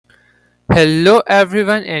Hello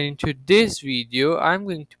everyone, and in today's video I'm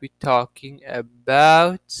going to be talking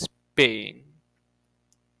about Spain.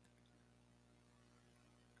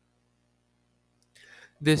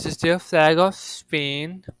 This is the flag of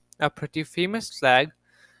Spain, a pretty famous flag,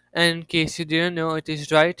 and in case you didn't know, it is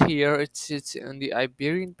right here. It sits on the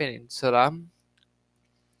Iberian Peninsula,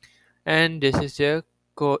 and this is the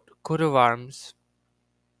coat of arms.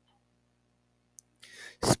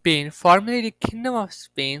 Spain, formerly the Kingdom of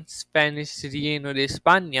Spain, Spanish Reino de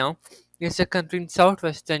España, is a country in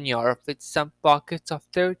southwestern Europe with some pockets of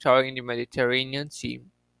territory in the Mediterranean Sea.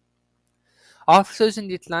 Offshores in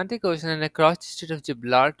the Atlantic Ocean and across the Strait of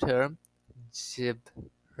Gibraltar,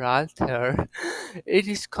 it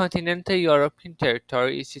is continental European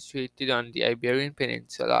territory is situated on the Iberian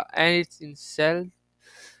Peninsula, and its insular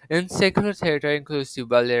territory includes the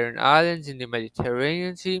Balearian Islands in the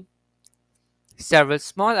Mediterranean Sea, several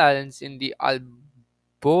small islands in the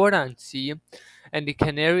Alboran Sea, and the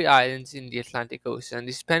Canary Islands in the Atlantic Ocean.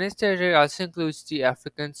 The Spanish territory also includes the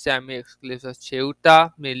African semi-exclaves of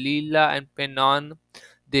Ceuta, Melilla, and Penon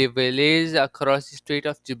de Vélez across the Strait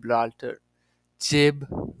of Gibraltar.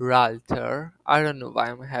 Gibraltar. I don't know why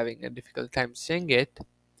I'm having a difficult time saying it.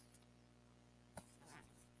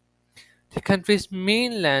 The country's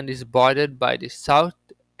mainland is bordered by the south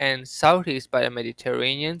and southeast by the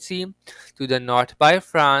Mediterranean Sea, to the north by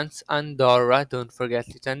France, Andorra, don't forget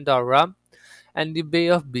it's Andorra, and the Bay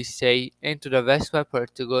of Biscay, and to the west by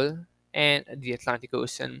Portugal and the Atlantic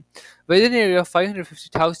Ocean. With an area of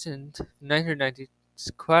 550,990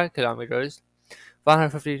 square kilometers,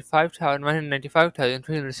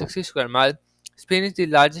 195,360 square miles, Spain is the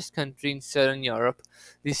largest country in southern Europe,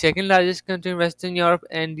 the second largest country in western Europe,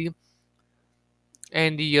 and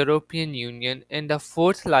the European Union, and the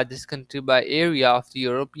fourth largest country by area of the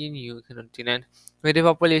European continent, with a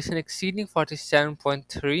population exceeding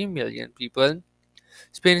 47.3 million people.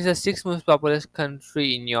 Spain is the sixth most populous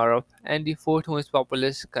country in Europe and the fourth most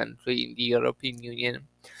populous country in the European Union.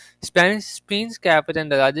 Spain's capital and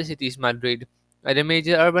the largest city is Madrid. Other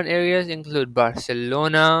major urban areas include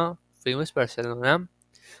Barcelona, famous Barcelona,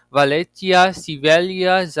 Valencia,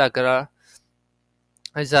 Sevilla, Zaragoza,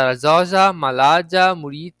 Malaga,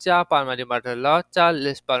 Murcia, Palma de Mallorca,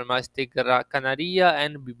 Las Palmas de Canaria,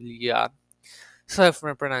 and Biblia. Sorry for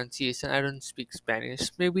my pronunciation, I don't speak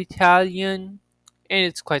Spanish. Maybe Italian, and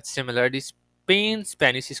it's quite similar. The Spain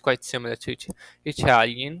Spanish is quite similar to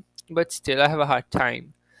Italian, but still I have a hard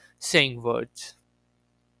time saying words.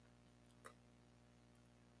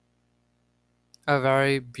 A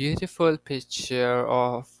very beautiful picture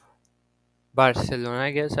of Barcelona,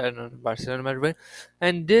 I guess. I don't know, Barcelona, Madrid.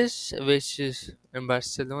 And this, which is in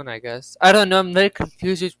Barcelona, I guess. I don't know, I'm very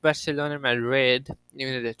confused with Barcelona and Madrid,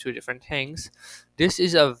 even though they're two different things. This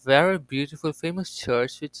is a very beautiful, famous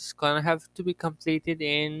church, which is gonna have to be completed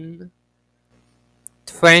in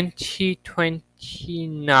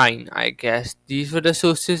 2029, I guess. These were the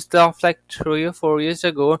sources of like 3 or 4 years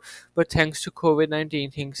ago, but thanks to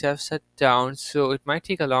COVID-19, things have shut down, so it might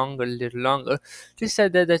take a little longer. They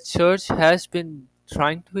said that the church has been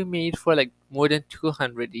trying to be made for like more than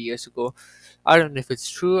 200 years ago. I don't know if it's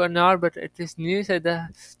true or not, but it is nearly said the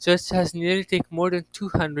church has nearly taken more than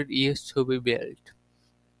 200 years to be built.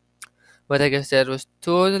 But I guess that was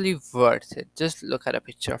totally worth it. Just look at a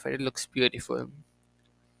picture of it, it looks beautiful.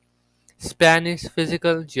 Spanish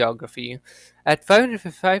physical geography. At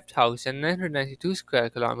 555,992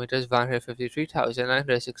 square kilometers,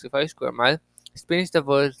 153,965 square miles, Spain is the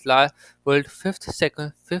world fifty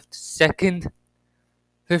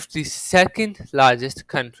second largest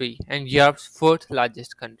country and Europe's fourth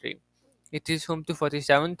largest country. It is home to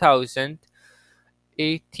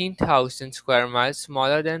 18,000 square miles,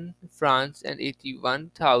 smaller than France, and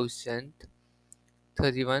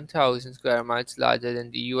 31,000 square miles larger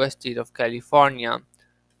than the US state of California.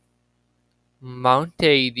 Mount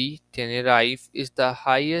Teide, Tenerife, is the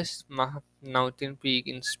highest mountain peak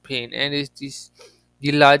in Spain and is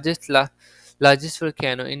the largest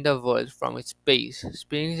volcano in the world from its base.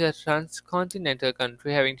 Spain is a transcontinental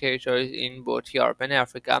country having territories in both Europe and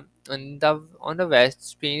Africa. On the west,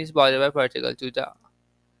 Spain is bordered by Portugal to the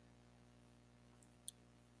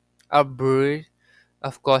abroad.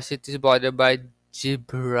 Of course, it is bordered by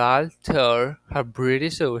Gibraltar, a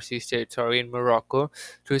British overseas territory in Morocco,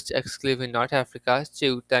 to its exclave in North Africa,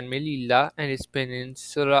 Ceuta and Melilla, and its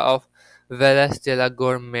peninsula of Velas de la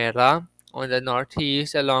Gomera. On the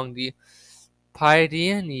northeast, along the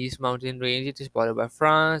Pyrenees mountain range, it is bordered by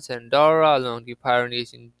France and Andorra. Along the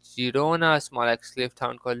Pyrenees in Girona, a small exclave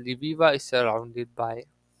town called Liviva is surrounded by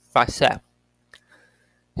Fassa.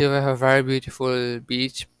 Here we have a very beautiful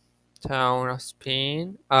beach Town of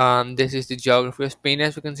Spain. This is the geography of Spain.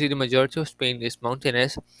 As we can see, the majority of Spain is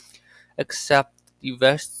mountainous, except the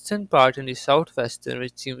western part and the southwestern,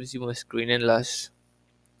 which seems the most green and lush.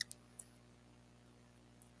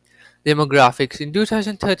 Demographics. In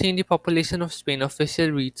 2013, the population of Spain officially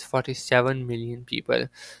reached 47 million people,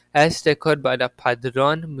 as recorded by the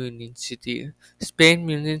Padrón Municipal. Spain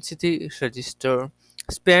Municipal Register.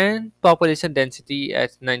 Spain population density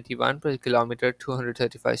at 91 per kilometer,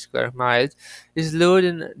 235 square miles, is lower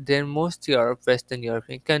than most Western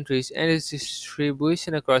European countries, and its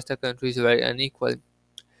distribution across the country is very unequal.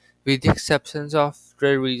 With the exceptions of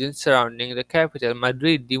the regions surrounding the capital,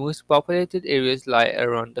 Madrid, the most populated areas lie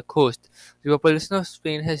around the coast. The population of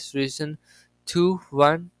Spain has risen to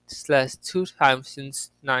 1/2 times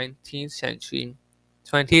since 19th century,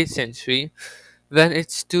 20th century, when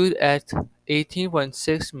it stood at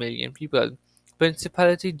 18.6 million people,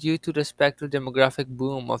 principally due to the spectral demographic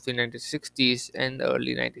boom of the 1960s and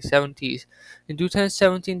early 1970s. In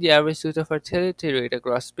 2017, the average youth fertility rate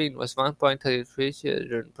across Spain was 1.33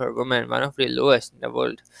 children per woman, one of the lowest in the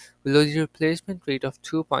world, below the replacement rate of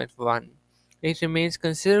 2.1. It remains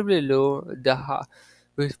considerably below the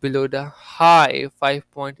high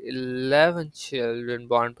 5.11 children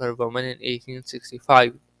born per woman in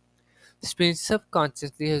 1865. Spain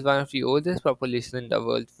subcontinentally has one of the oldest populations in the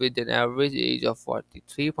world, with an average age of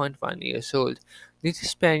 43.1 years old. These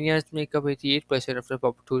Spaniards make up 88% of the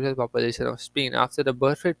total population of Spain. After the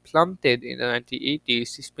birth rate plummeted in the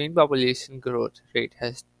 1980s, the Spain population growth rate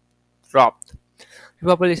has dropped. The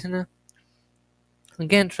population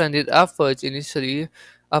again trended upwards initially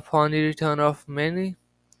upon the return of many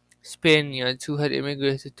Spaniards who had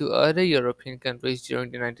immigrated to other European countries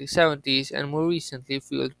during the 1970s, and more recently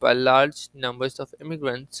fueled by large numbers of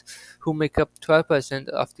immigrants who make up 12%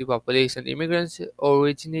 of the population. Immigrants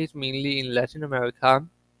originate mainly in Latin America,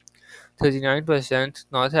 39%,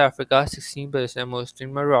 North Africa, 16%, mostly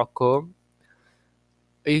in Morocco,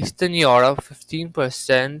 Eastern Europe,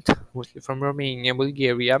 15%, mostly from Romania,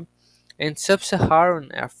 Bulgaria, and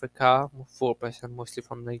Sub-Saharan Africa, 4%, mostly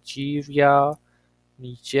from Nigeria,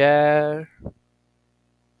 Niger,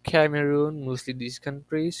 Cameroon, mostly these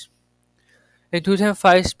countries. In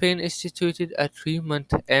 2005, Spain instituted a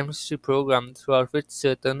 3-month amnesty program throughout which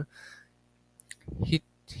certain hit-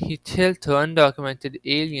 hitherto undocumented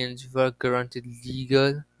aliens were granted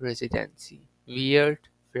legal residency. Weird,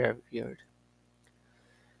 very weird.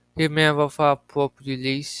 Here we have of our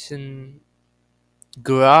population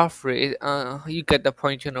graph rate. You get the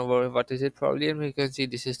point, you know what is it probably, and we can see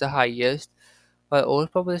this is the highest. Well,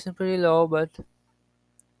 old population pretty low, but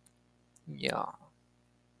yeah.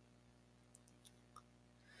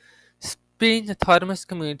 Spain's autonomous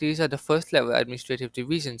communities are the first level administrative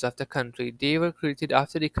divisions of the country. They were created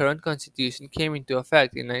after the current constitution came into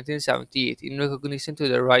effect in 1978 in recognition to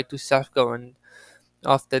the right to self-govern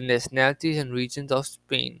of the nationalities and regions of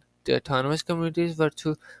Spain. The autonomous communities were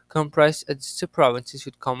to comprise adjusted provinces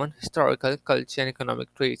with common historical, culture, and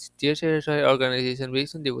economic traits. Their territorial organization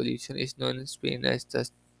based on devolution is known in Spain as the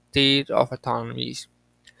State of Autonomies.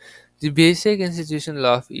 The basic institutional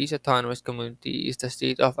law of each autonomous community is the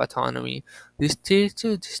state of autonomy. The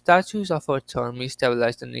statutes of autonomy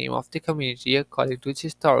stabilize the name of the community according to its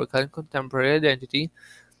historical and contemporary identity,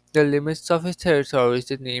 the limits of its territories,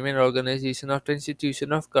 the name and organization of the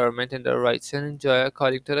institution of government, and the rights and enjoy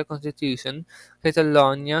according to the Constitution.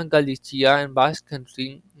 Catalonia, Galicia, and Basque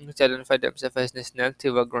Country, which identify themselves as nationality,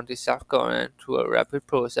 were granted self-government through a rapid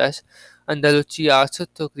process. Andalusia also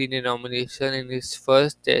took the denomination in its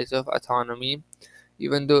first days of autonomy,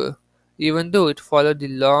 even though even though it followed the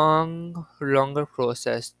longer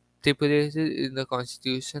process stipulated in the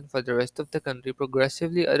constitution for the rest of the country.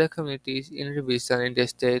 Progressively, other communities in revision in their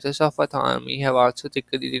status of autonomy have also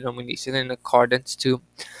taken the denomination in accordance to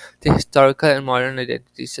the historical and modern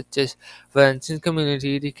identities, such as Valencian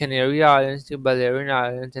Community, the Canary Islands, the Balearian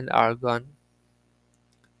Islands, and Aragon.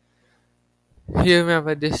 Here we have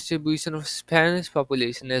a distribution of Spanish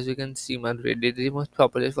population. As we can see, Madrid is the most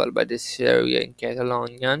populous, followed by this area in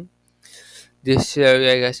Catalonia. This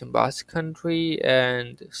area, I guess, in Basque Country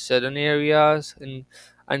and southern areas in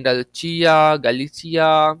Andalusia,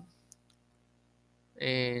 Galicia,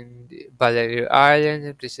 and Balearic Islands,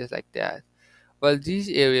 and places like that. While this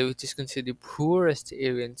area, which is considered the poorest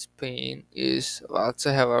area in Spain, is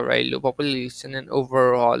also have a very low population and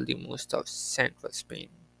overall the most of central Spain.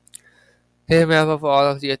 Here we have of all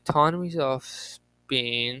of the autonomies of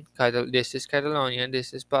Spain. This is Catalonia,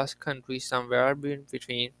 this is Basque Country, somewhere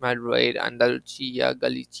between Madrid, Andalusia,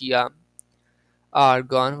 Galicia,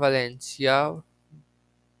 Aragon, Valencia,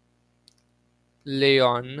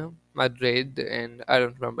 Leon, Madrid, and I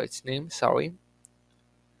don't remember its name. Sorry.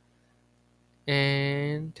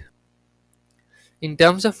 And in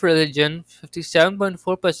terms of religion,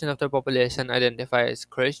 57.4% of the population identify as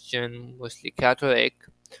Christian, mostly Catholic.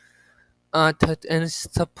 And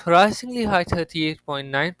surprisingly high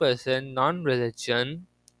 38.9% non-religion,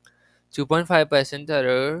 2.5%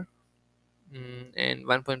 other, and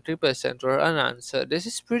 1.3% were unanswered. This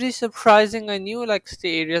is pretty surprising. I knew like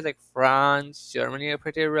state areas like France, Germany are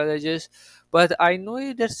pretty religious, but I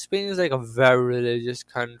know that Spain is like a very religious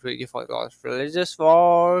country. You fought a lot of religious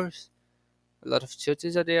wars, a lot of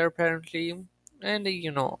churches are there apparently, and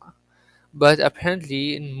but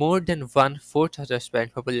apparently more than one fourth of the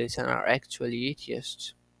Spanish population are actually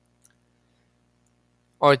atheists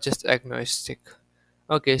or just agnostic.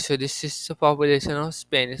 Okay, so this is the population of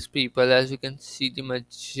Spanish people. As you can see, the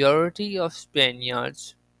majority of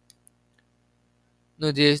Spaniards.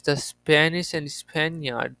 No, there is the Spanish and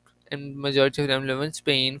Spaniard, and majority of them live in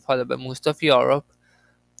Spain, followed by most of Europe,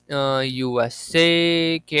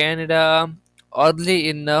 USA, Canada. Oddly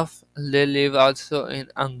enough, they live also in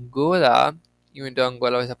Angola, even though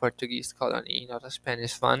Angola is a Portuguese colony, not a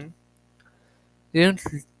Spanish one. They don't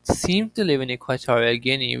seem to live in Equatorial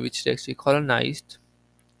Guinea, which they actually colonized.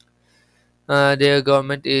 Their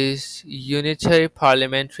government is unitary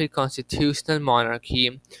parliamentary constitutional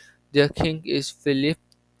monarchy. Their king is Philip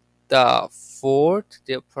the Fourth.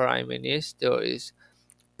 Their prime minister is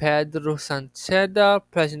Pedro Sanceda.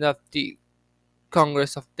 President of the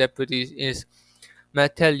Congress of Deputies is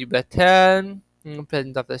Matthew Batten.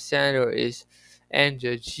 President of the Senate is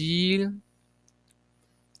Andrew Gil.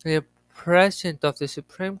 The President of the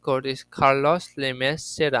Supreme Court is Carlos Lemes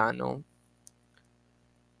Serrano.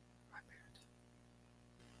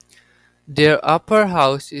 Their upper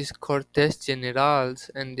house is Cortes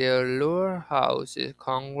Generales and their lower house is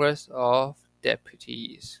Congress of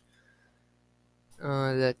Deputies.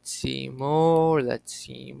 Let's see more. Let's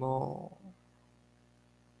see more.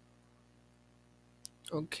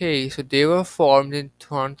 Okay, so they were formed in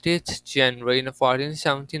 20th January in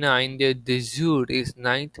 1479. Their de jure is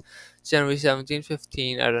 9th January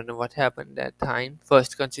 1715. I don't know what happened that time.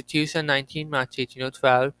 First Constitution 19 March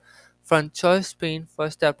 1812. Francois Spain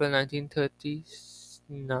 1st April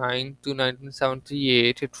 1939 to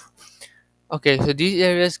 1978. Okay, so these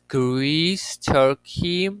areas Greece,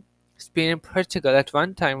 Turkey, Spain and Portugal at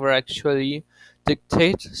one time were actually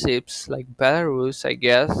dictatorships like Belarus, I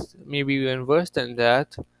guess, maybe even worse than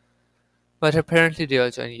that. But apparently they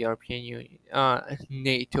also in the European Union,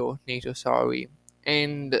 NATO, sorry,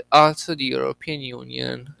 and also the European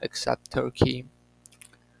Union, except Turkey.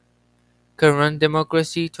 Current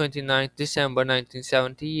democracy, 29th December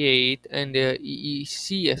 1978, and the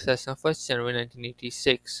EEC accession 1st January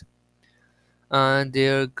 1986. And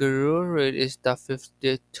their growth rate is the fifth.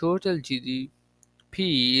 Their total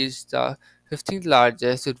GDP is the 15th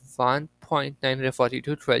largest with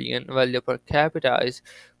 1.942 trillion, while the per capita is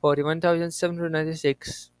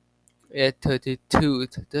 41,796 at 32.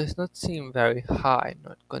 Does not seem very high,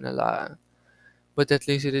 not gonna lie. But at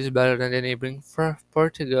least it is better than the neighboring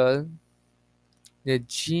Portugal. The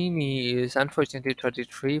Gini is unfortunately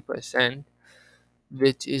 33%,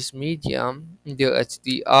 which is medium. The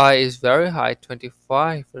HDI is very high,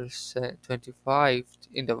 25%, 25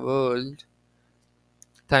 in the world.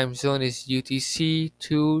 Time zone is UTC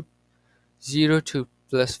 202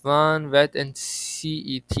 plus 1, wet and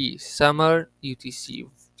CET. Summer UTC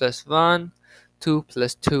plus 1, 2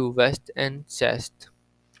 plus 2, west and chest.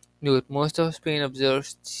 Note, most of Spain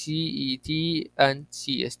observes CET and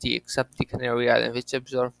CST except the Canary Islands, which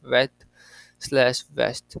observe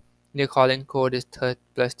wet/west. The calling code is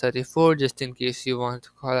plus 34, just in case you want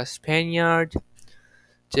to call a Spaniard.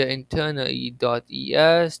 The internal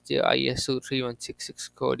E.ES, the ISO 3166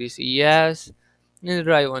 code is ES, and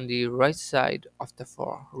drive on the right side of the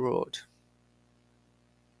road.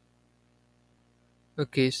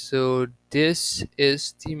 Okay, so this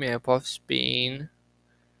is the map of Spain.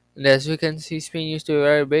 And as we can see, Spain used to be a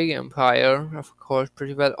very big empire, of course,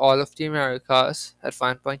 pretty well all of the Americas. At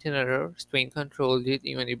one point or another, Spain controlled it,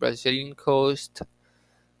 even the Brazilian coast,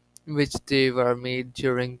 which they were made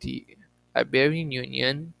during the Iberian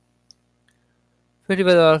Union. Pretty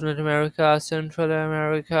well all of North America, Central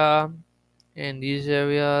America, and these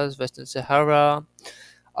areas, Western Sahara.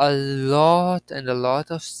 A lot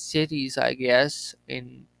of cities, I guess,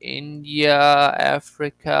 in India,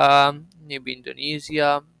 Africa, maybe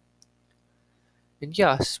Indonesia. And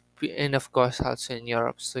yeah, and of course also in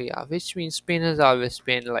Europe. So yeah, which means Spain has always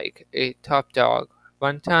been like a top dog.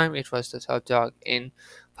 One time it was the top dog in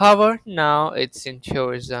power, now it's in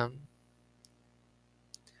tourism.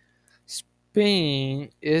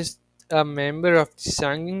 Spain is a member of the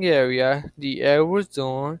Schengen area, the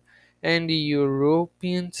Eurozone, and the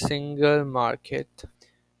European Single Market.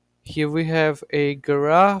 Here we have a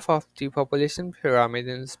graph of the population pyramid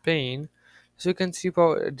in Spain. So you can see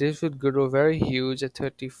this would grow very huge at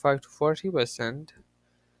 35 to 40%.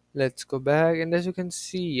 Let's go back, and as you can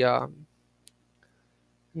see,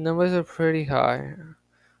 numbers are pretty high.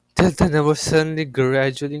 Then the numbers suddenly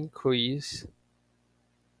gradually increase.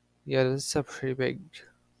 Yeah, that's a pretty big.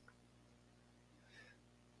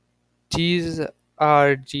 These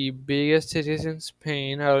are the biggest cities in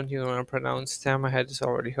Spain. I don't even want to pronounce them. My head is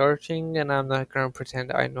already hurting, and I'm not gonna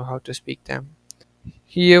pretend I know how to speak them.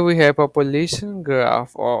 Here we have population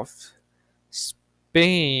graph of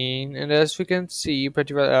Spain, and as we can see,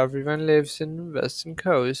 pretty well everyone lives in western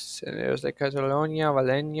coast. And there's like Catalonia,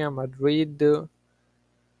 Valencia, Madrid,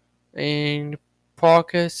 and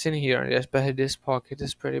pockets in here. Yes, but this pocket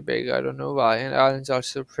is pretty big. I don't know why. And Ireland's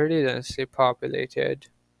also pretty densely populated.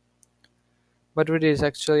 Madrid is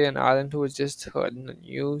actually an island who was just heard in the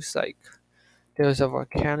news. Like there was a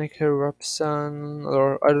volcanic eruption,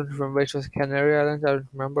 or I don't remember. It was Canary Islands. I don't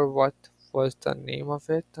remember what was the name of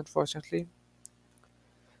it. Unfortunately,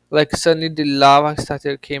 like suddenly the lava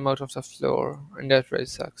started came out of the floor, and that really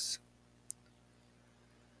sucks.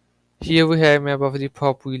 Here we have a map of the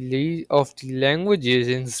of the languages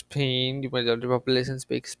in Spain. The majority of the population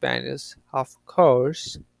speaks Spanish, of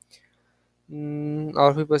course.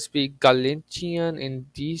 All people speak Galician in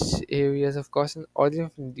these areas, of course, and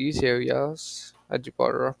audience in these areas at the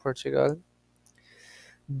border of Portugal.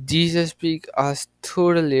 These speak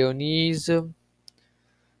Asturo Leonese.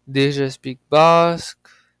 These speak Basque.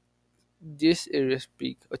 This area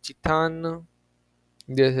speak Occitano.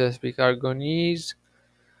 These speak Aragonese,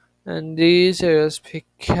 and these areas speak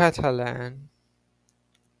Catalan.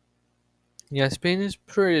 Yeah, Spain is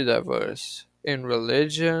pretty diverse in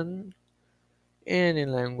religion and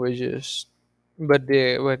in languages, but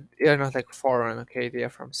they are not like foreign. Okay, they are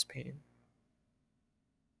from Spain.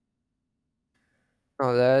 Now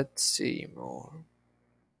let's see more,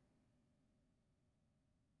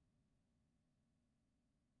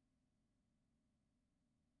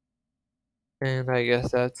 and I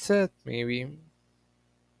guess that's it. Maybe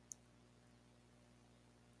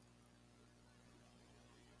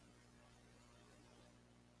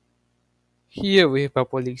here we have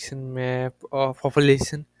population map or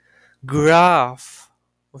population graph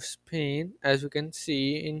of Spain. As you can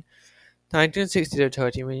see, in 1960 there were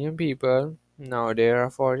 30 million people. Now there are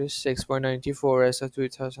 46.94 as of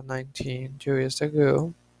 2019, 2 years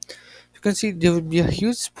ago. You can see there would be a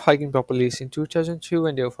huge spike in population in 2002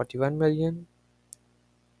 when there were 41 million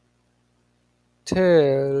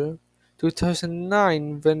till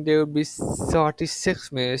 2009 when there would be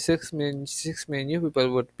 36 million. 6 million new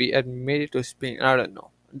people would be admitted to Spain. I don't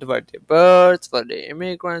know. Were they births? Were they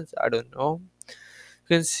immigrants? I don't know. You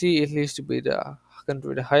can see it used to be the country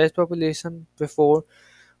with the highest population before,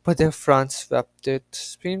 but then France swept it.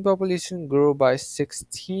 Spain population grew by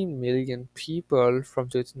 16 million people from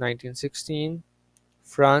 1916,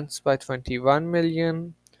 France by 21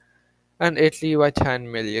 million, and Italy by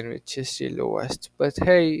 10 million, which is the lowest. But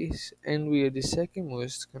hey, and we are the second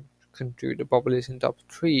most country, the population top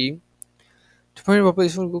three. The point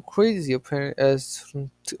population would go crazy, apparently, as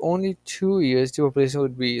from only 2 years, the population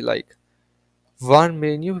would be like 1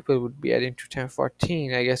 million new people would be adding to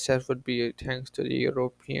 1014. I guess that would be thanks to the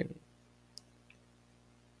European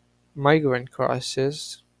migrant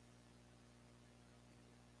crisis.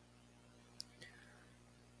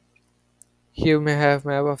 Here we have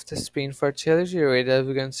map of the Spain fertility rate. As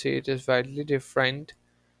we can see, it is widely different.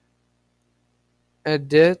 At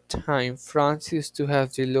that time, France used to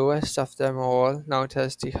have the lowest of them all. Now it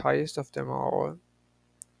has the highest of them all.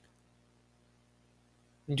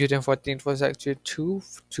 In 2014, it was actually two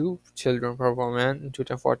children per woman. In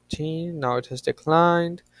 2014, now it has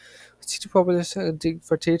declined. City population, the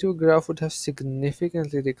fertility graph would have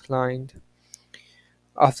significantly declined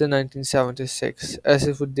after 1976, as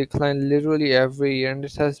it would decline literally every year, and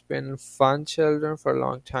it has been one children for a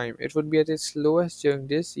long time. It would be at its lowest during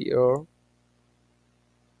this year.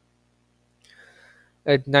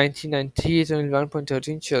 At 1998, only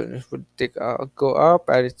 1.13 children would go up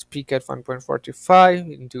at its peak at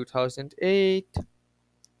 1.45 in 2008.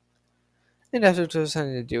 And after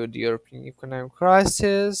 2000, due to the European economic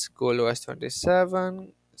crisis, go low as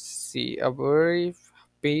 27, see a very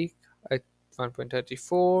peak at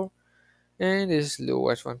 1.34, and is low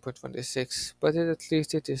at 1.26. But at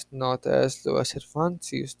least it is not as low as it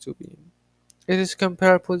once used to be. It is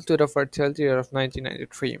comparable to the fertility rate of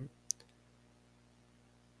 1993.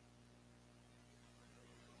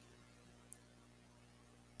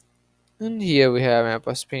 And here we have map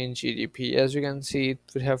of Spain GDP. As you can see, it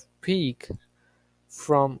would have peaked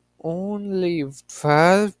from only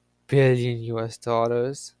 12 billion US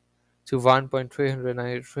dollars to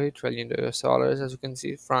 1.393 trillion US dollars. As you can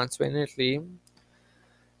see, France and Italy.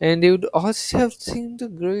 And they would also have seen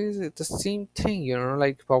the same thing,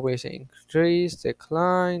 like population increase,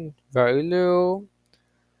 decline, very low.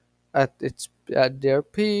 At their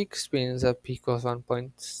peak, Spain's at peak was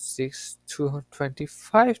 1.6 to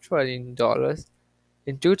 25 trillion dollars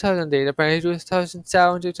in 2008. Apparently,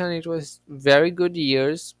 2007 2008 was very good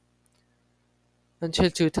years until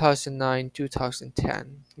 2009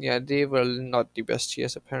 2010. Yeah, they were not the best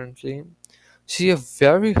years apparently. See a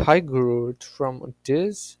very high growth from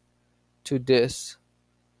this to this,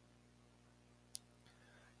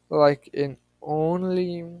 like in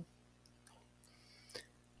only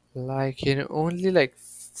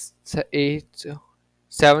eight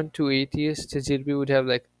 7 to 8 years, the GDP would have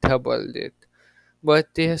like doubled it.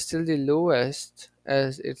 But they are still the lowest,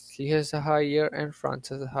 as Italy has a higher and France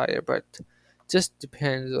has a higher, but just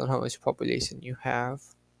depends on how much population you have.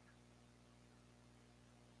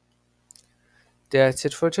 That's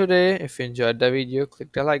it for today. If you enjoyed the video,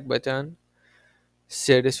 click the like button,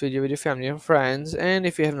 share this video with your family and friends, and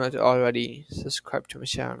if you have not already, subscribe to my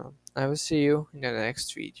channel. I will see you in the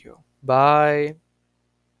next video. Bye.